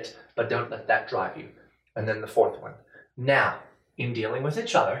get it, but don't let that drive you. And then the fourth one. Now, in dealing with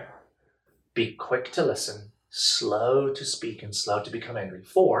each other, be quick to listen, slow to speak, and slow to become angry.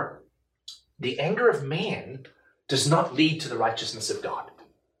 For the anger of man does not lead to the righteousness of God.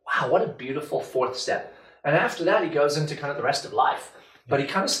 Wow, what a beautiful fourth step. And after that, he goes into kind of the rest of life. But he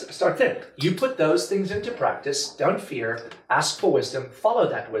kind of starts there. You put those things into practice. Don't fear. Ask for wisdom. Follow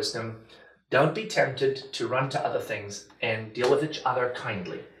that wisdom. Don't be tempted to run to other things, and deal with each other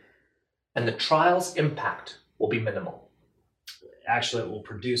kindly. And the trial's impact will be minimal. Actually, it will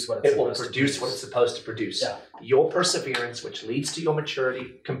produce what it's supposed to produce. What it's supposed to produce. Yeah. Your perseverance, which leads to your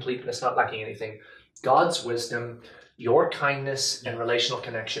maturity, completeness, not lacking anything. God's wisdom, your kindness and relational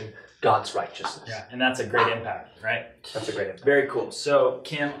connection, God's righteousness. Yeah, and that's a great impact, right? That's a great impact. Very cool. So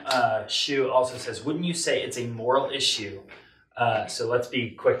Kim Shu also says, wouldn't you say it's a moral issue? So let's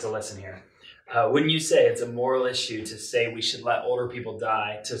be quick to listen here. Wouldn't you say it's a moral issue to say we should let older people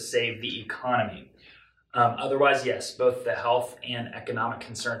die to save the economy? Otherwise, yes, both the health and economic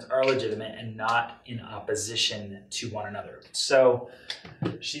concerns are legitimate and not in opposition to one another. So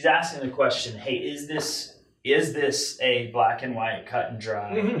she's asking the question, hey, is this a black and white, cut and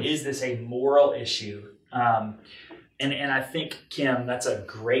dry? Mm-hmm. Is this a moral issue? And I think, Kim, that's a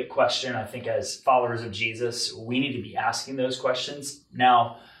great question. I think as followers of Jesus, we need to be asking those questions.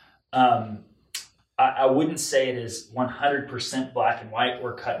 Now, I wouldn't say it is 100% black and white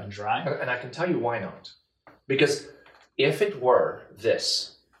or cut and dry. And I can tell you why not. Because if it were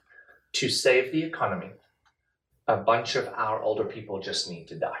this, to save the economy, a bunch of our older people just need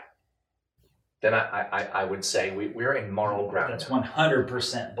to die. Then I would say we're in moral ground. That's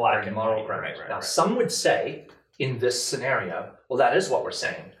 100% black and moral white. ground. Right. Now, some would say in this scenario, well, that is what we're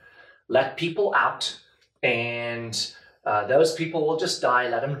saying. Let people out, and those people will just die,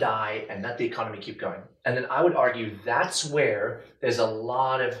 let them die, and let the economy keep going. And then I would argue that's where there's a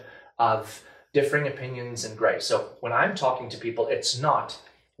lot of differing opinions and gray. So when I'm talking to people, it's not,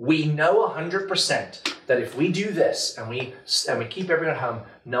 we know 100% that if we do this and we keep everyone at home,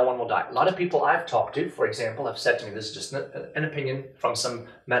 no one will die. A lot of people I've talked to, for example, have said to me, this is just an opinion from some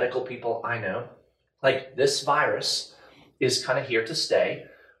medical people I know, like this virus is kind of here to stay.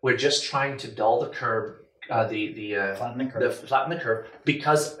 We're just trying to dull the curve, flatten the curve,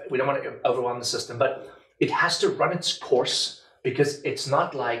 because we don't want to overwhelm the system, but it has to run its course because it's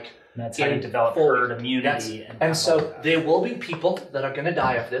not like that's how you develop herd immunity. And so there will be people that are going to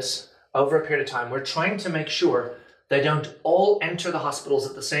die of this over a period of time. We're trying to make sure they don't all enter the hospitals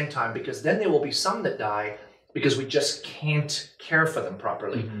at the same time, because then there will be some that die because we just can't care for them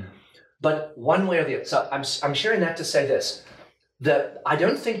properly. Mm-hmm. But one way or the other, so I'm sharing that to say this, that I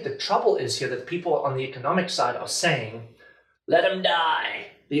don't think the trouble is here that people on the economic side are saying, let them die,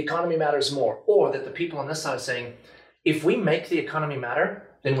 the economy matters more. Or that the people on this side are saying, if we make the economy matter,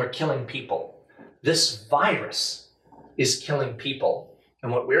 then we're killing people. This virus is killing people.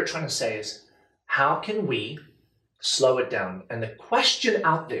 And what we're trying to say is, how can we slow it down? And the question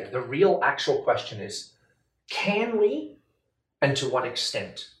out there, the real actual question is, can we? And to what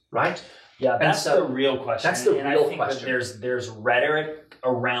extent, right? Yeah, that's the real question. That's the real question. There's rhetoric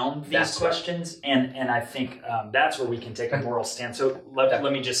around these questions, and I think that's where we can take a moral stand. So let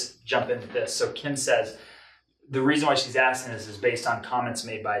me just jump into this. So Kim says, the reason why she's asking this is based on comments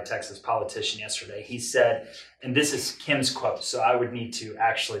made by a Texas politician yesterday. He said, and this is Kim's quote, so I would need to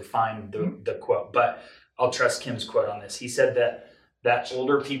actually find the quote, but I'll trust Kim's quote on this. He said that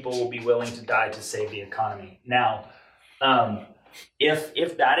older people will be willing to die to save the economy. Now,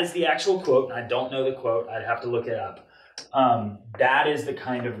 if that is the actual quote, and I don't know the quote, I'd have to look it up. That is the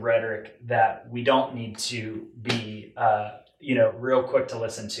kind of rhetoric that we don't need to be real quick to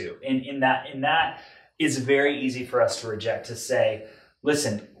listen to. And in that is very easy for us to reject, to say,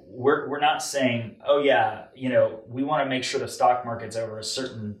 listen, we're not saying, oh yeah, we want to make sure the stock market's over a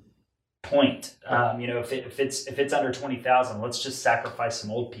certain point. If it's under 20,000, let's just sacrifice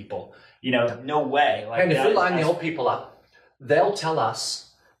some old people. No way. And if we line the old people up, they'll tell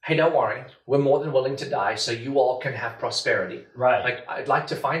us, hey, don't worry, we're more than willing to die so you all can have prosperity. Right. Like, I'd like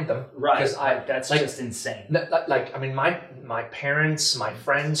to find them. Right. Because that's just insane. My parents, my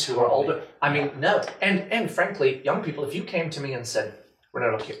friends who are older, no. And frankly, young people, if you came to me and said,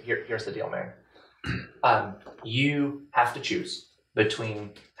 Renato, look, here's the deal, man. You have to choose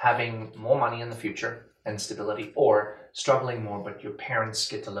between having more money in the future and stability, or struggling more, but your parents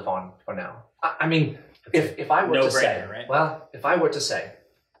get to live on for now. If I were to say, right? Well, if I were to say,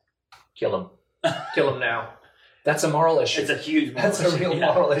 kill him now, that's a moral issue. It's a huge moral issue. That's a real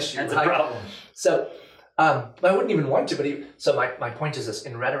moral issue. That's a problem. So I wouldn't even want to, but so my point is this: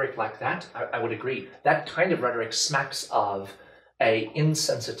 in rhetoric like that, I would agree. That kind of rhetoric smacks of a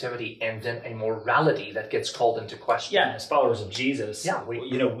insensitivity and then a morality that gets called into question. Yeah, as followers of Jesus,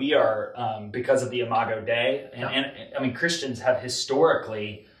 we are because of the Imago Dei, and Christians have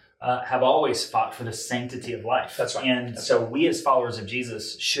historically have always fought for the sanctity of life. That's right. And so we as followers of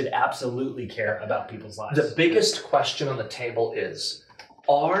Jesus should absolutely care about people's lives. The biggest question on the table is,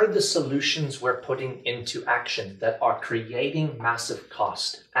 are the solutions we're putting into action that are creating massive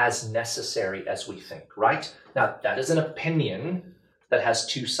cost as necessary as we think, right? Now, that is an opinion that has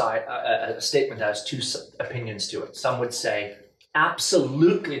two sides, a statement that has two opinions to it. Some would say,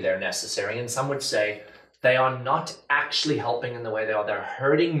 absolutely they're necessary, and some would say, they are not actually helping in the way they are. They're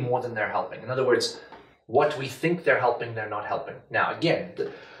hurting more than they're helping. In other words, what we think they're helping, they're not helping. Now, again,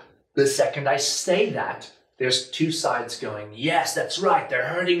 the second I say that, there's two sides going, yes, that's right, they're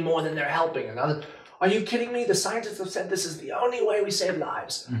hurting more than they're helping. Another, are you kidding me? The scientists have said this is the only way we save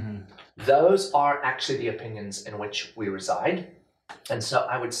lives. Mm-hmm. Those are actually the opinions in which we reside. And so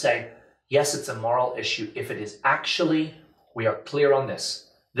I would say, yes, it's a moral issue. If it is actually, we are clear on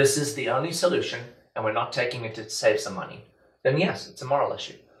this. This is the only solution, and we're not taking it to save some money. Then yes, it's a moral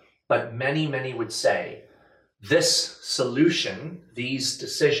issue. But many, many would say, this solution, these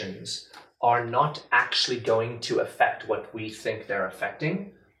decisions, are not actually going to affect what we think they're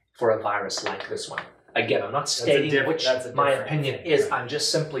affecting for a virus like this one. Again, I'm not stating which my opinion is. Right. I'm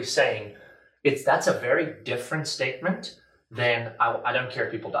just simply saying that's a very different statement than I don't care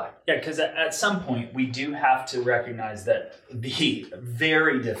if people die. Yeah, because at some point we do have to recognize that the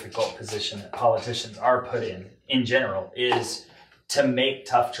very difficult position that politicians are put in general, is to make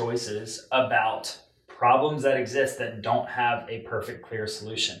tough choices about problems that exist that don't have a perfect, clear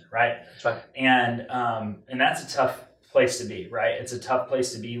solution, right? That's right. And that's a tough place to be, right? It's a tough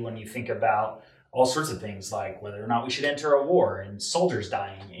place to be when you think about all sorts of things, like whether or not we should enter a war and soldiers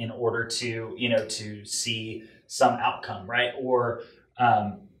dying in order to, to see some outcome, right? Or,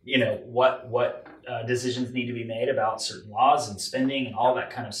 what decisions need to be made about certain laws and spending and all that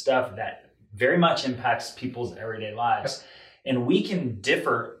kind of stuff that very much impacts people's everyday lives. Yep. And we can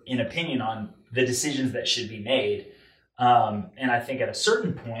differ in opinion on the decisions that should be made. And I think at a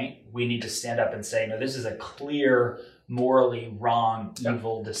certain point, we need to stand up and say, no, this is a clear, morally wrong,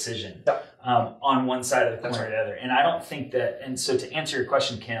 evil decision on one side of the coin or the other. And I don't think that, and so to answer your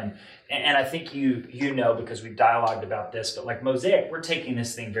question, Kim, and I think you know, because we've dialogued about this, but like Mosaic, we're taking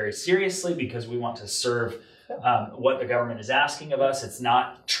this thing very seriously because we want to serve what the government is asking of us. It's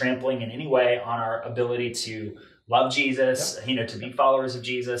not trampling in any way on our ability to love Jesus, to be followers of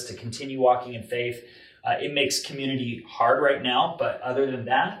Jesus, to continue walking in faith. It makes community hard right now, but other than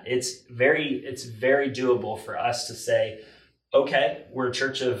that, it's very doable for us to say, okay, we're a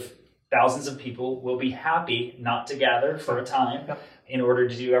church of thousands of people. We'll be happy not to gather for a time in order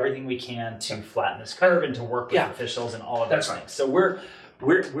to do everything we can to flatten this curve and to work with officials and all of those things. So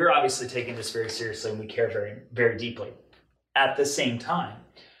we're obviously taking this very seriously, and we care very, very deeply. At the same time,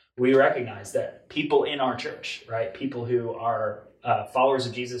 we recognize that people in our church, right, people who are followers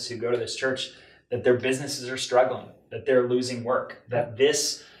of Jesus who go to this church, that their businesses are struggling, that they're losing work, that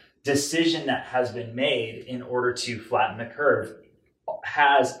this decision that has been made in order to flatten the curve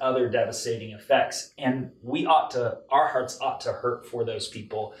has other devastating effects. And our hearts ought to hurt for those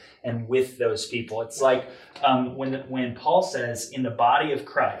people and with those people. It's like when Paul says in the body of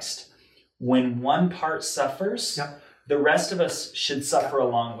Christ, when one part suffers, the rest of us should suffer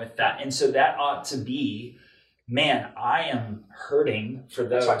along with that. And so that ought to be, man, I am hurting for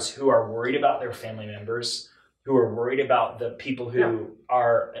those who are worried about their family members, who are worried about the people who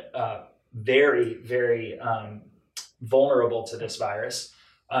are very, very vulnerable to this virus.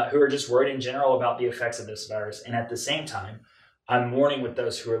 who are just worried in general about the effects of this virus. And at the same time, I'm mourning with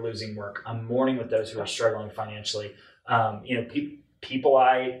those who are losing work. I'm mourning with those who are struggling financially. People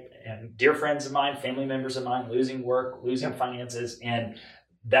and dear friends of mine, family members of mine, losing work, losing finances, and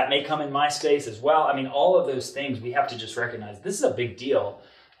that may come in my space as well. I mean, all of those things we have to just recognize this is a big deal,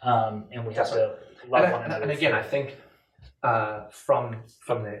 and we have to love one another. And again, I think from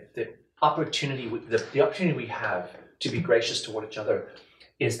the opportunity the opportunity we have to be gracious toward each other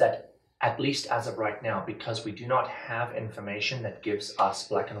is that, at least as of right now, because we do not have information that gives us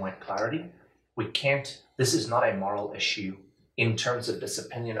black and white clarity, we can't. This is not a moral issue in terms of this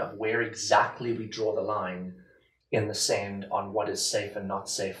opinion of where exactly we draw the line in the sand on what is safe and not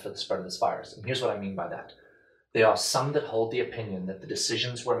safe for the spread of this virus. And here's what I mean by that. There are some that hold the opinion that the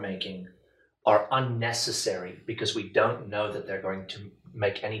decisions we're making are unnecessary because we don't know that they're going to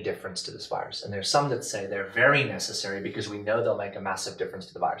make any difference to this virus. And there's some that say they're very necessary because we know they'll make a massive difference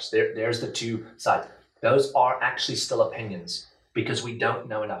to the virus. There's the two sides. Those are actually still opinions because we don't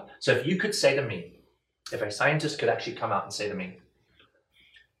know enough. So if you could say to me, if a scientist could actually come out and say to me,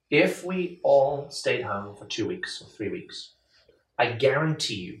 if we all stayed home for 2 weeks or 3 weeks, I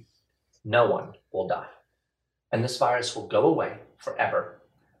guarantee you no one will die. And this virus will go away forever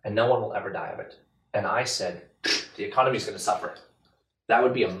and no one will ever die of it. And I said, the economy is going to suffer. That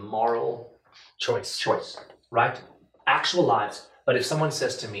would be a moral choice, right? Actual lives. But if someone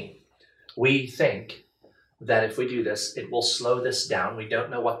says to me, we think that if we do this, it will slow this down. We don't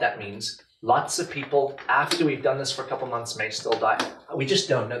know what that means. Lots of people, after we've done this for a couple months, may still die. We just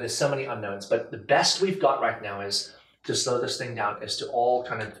don't know. There's so many unknowns. But the best we've got right now is to slow this thing down, is to all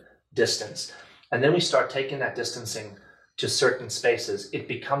kind of distance. And then we start taking that distancing to certain spaces. It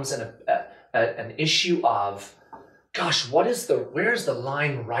becomes an issue of, gosh, where's the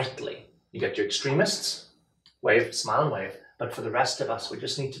line rightly? You got your extremists, wave, smile and wave. But for the rest of us, we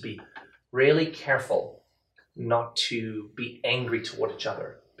just need to be really careful not to be angry toward each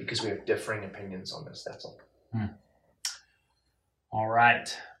other, because we have differing opinions on this, that's all. All right.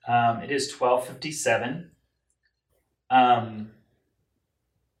 It is 12:57.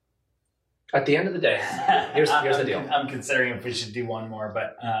 At the end of the day, here's the deal. I'm considering if we should do one more,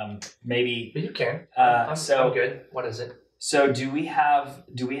 but maybe. But you can. I'm good. What is it? So do we have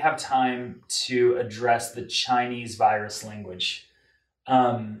time to address the Chinese virus language?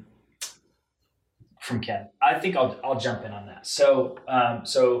 From Ken. I think I'll jump in on that. So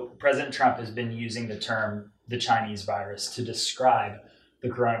President Trump has been using the term the Chinese virus to describe the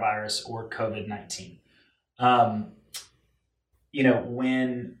coronavirus or COVID-19.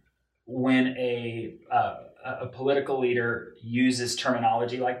 When a political leader uses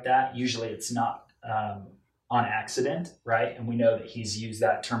terminology like that, usually it's not on accident, right? And we know that he's used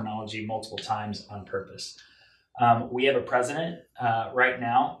that terminology multiple times on purpose. We have a president right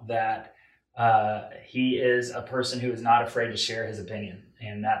now that he is a person who is not afraid to share his opinion.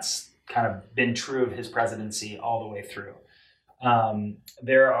 And that's kind of been true of his presidency all the way through.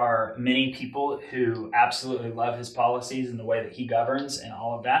 There are many people who absolutely love his policies and the way that he governs and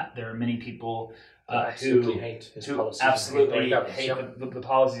all of that. There are many people who hate his who policies, absolutely hate the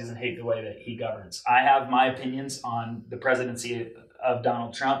policies and hate the way that he governs. I have my opinions on the presidency of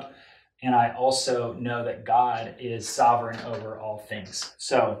Donald Trump, and I also know that God is sovereign over all things.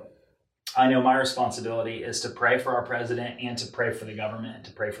 So I know my responsibility is to pray for our president and to pray for the government and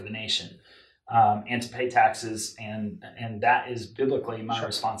to pray for the nation, and to pay taxes, and that is biblically my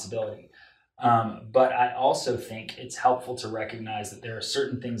responsibility. But I also think it's helpful to recognize that there are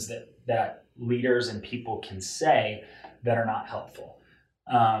certain things that leaders and people can say that are not helpful.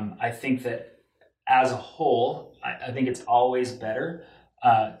 I think that as a whole, I think it's always better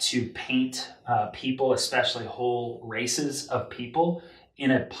to paint people, especially whole races of people, in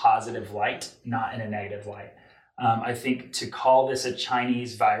a positive light, not in a negative light. I think to call this a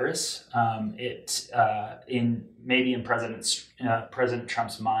Chinese virus, in President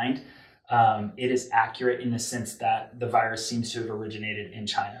Trump's mind, it is accurate in the sense that the virus seems to have originated in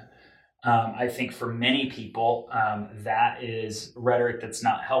China. I think for many people, that is rhetoric that's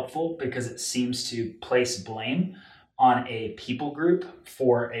not helpful because it seems to place blame on a people group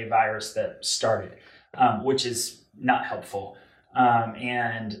for a virus that started, which is not helpful.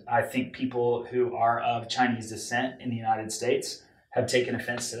 And I think people who are of Chinese descent in the United States have taken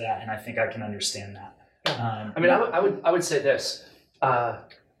offense to that, and I think I can understand that. I would say this.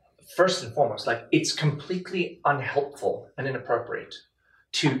 First and foremost, like, it's completely unhelpful and inappropriate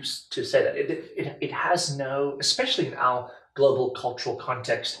to say that. It has no, especially in our global cultural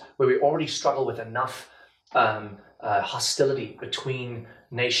context where we already struggle with enough hostility between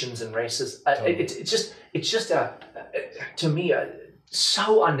nations and races. Totally. It's just to me,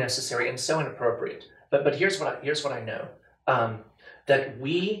 so unnecessary and so inappropriate. But here's what I know, that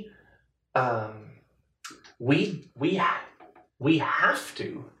we have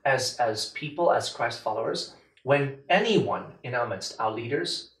to, as people, as Christ followers, when anyone in our midst, our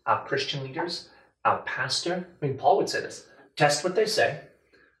leaders, our Christian leaders, our pastor, I mean, Paul would say this: test what they say,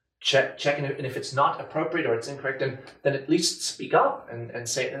 check, and if it's not appropriate or it's incorrect, then at least speak up and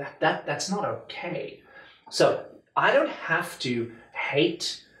say that's not okay. So I don't have to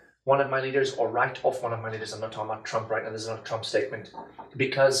hate one of my leaders or write off one of my leaders. I'm not talking about Trump right now. This is not a Trump statement,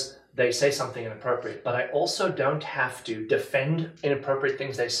 because they say something inappropriate. But I also don't have to defend inappropriate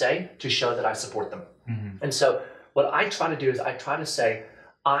things they say to show that I support them. Mm-hmm. And so what I try to do is I try to say,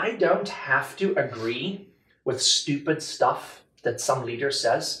 I don't have to agree with stupid stuff that some leader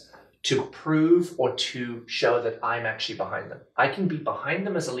says to prove or to show that I'm actually behind them. I can be behind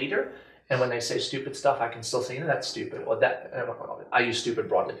them as a leader, and when they say stupid stuff, I can still say, that's stupid, or that, I use stupid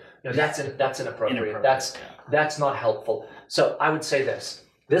broadly. That's inappropriate. That's not helpful. So I would say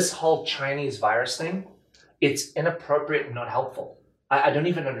this whole Chinese virus thing, it's inappropriate and not helpful. I don't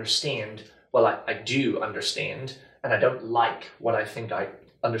even understand. Well, I do understand, and I don't like what I think I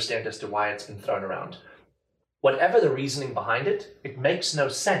understand as to why it's been thrown around. Whatever the reasoning behind it, it makes no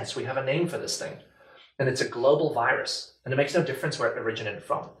sense. We have a name for this thing, and it's a global virus, and it makes no difference where it originated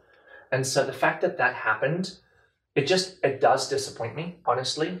from. And so the fact that happened, it does disappoint me,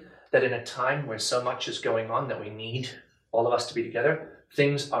 honestly, that in a time where so much is going on that we need all of us to be together,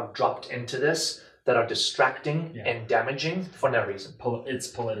 things are dropped into this that are distracting and damaging for no reason.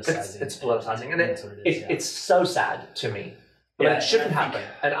 It's politicizing. It's politicizing, and it's so sad to me. But it shouldn't happen.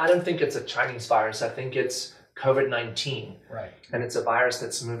 And I don't think it's a Chinese virus. I think it's COVID-19. Right. And it's a virus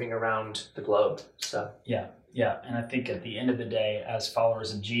that's moving around the globe. So Yeah, and I think at the end of the day, as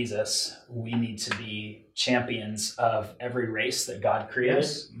followers of Jesus, we need to be champions of every race that God created.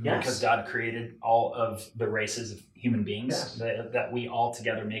 Yes. Because God created all of the races of human beings, that we all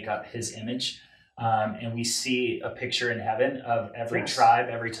together make up his image. And we see a picture in heaven of every tribe,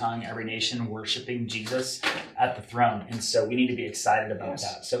 every tongue, every nation worshiping Jesus at the throne. And so we need to be excited about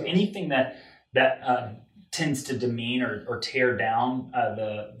that. So anything that tends to demean or tear down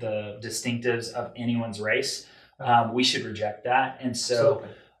the distinctives of anyone's race, we should reject that. And so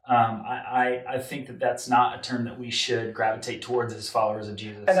I think that's not a term that we should gravitate towards as followers of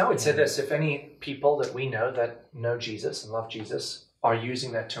Jesus. And I would say this: if any people that we know that know Jesus and love Jesus are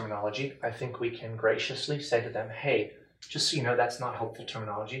using that terminology, I think we can graciously say to them, hey, just so you know, that's not helpful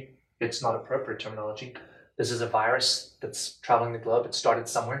terminology. It's not appropriate terminology. This is a virus that's traveling the globe. It started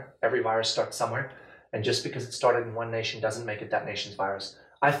somewhere. Every virus starts somewhere. And just because it started in one nation doesn't make it that nation's virus.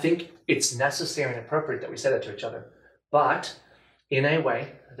 I think it's necessary and appropriate that we say that to each other, but in a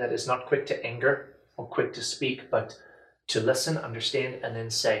way that is not quick to anger or quick to speak, but to listen, understand, and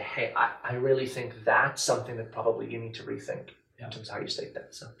then say, hey, I really think that's something that probably you need to rethink in terms of how you state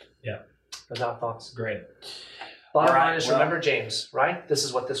that. So those are our thoughts. Great. Bottom line is, remember James, right? This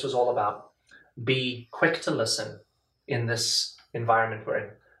is what this was all about. Be quick to listen in this environment we're in.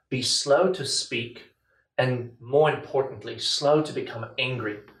 Be slow to speak. And more importantly, slow to become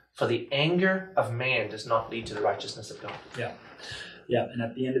angry. For the anger of man does not lead to the righteousness of God. Yeah. And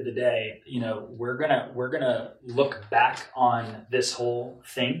at the end of the day, we're gonna look back on this whole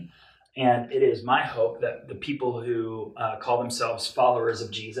thing, and it is my hope that the people who call themselves followers of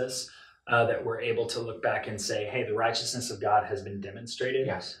Jesus, that we're able to look back and say, hey, the righteousness of God has been demonstrated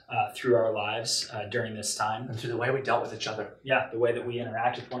through our lives during this time. And through the way we dealt with each other. Yeah, the way that we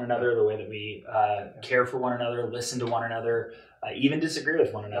interact with one another, the way that we care for one another, listen to one another, even disagree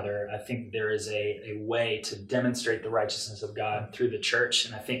with one another. I think there is a way to demonstrate the righteousness of God through the church.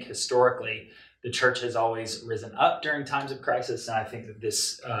 And I think historically, the church has always risen up during times of crisis. And I think that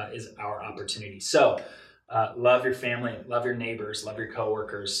this is our opportunity. So, love your family, love your neighbors, love your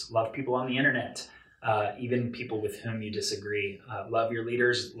coworkers, love people on the internet, even people with whom you disagree. Love your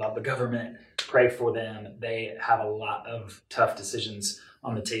leaders, love the government, pray for them. They have a lot of tough decisions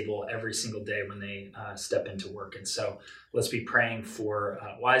on the table every single day when they step into work. And so let's be praying for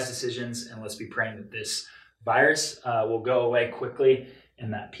wise decisions, and let's be praying that this virus will go away quickly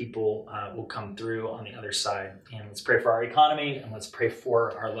and that people will come through on the other side. And let's pray for our economy, and let's pray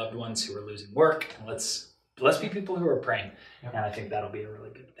for our loved ones who are losing work, and let's be people who are praying. And I think that'll be a really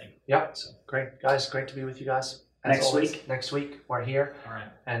good thing. Yep. So great. Guys, great to be with you guys. Next week we're here. All right.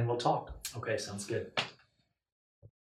 And we'll talk. Okay, sounds good.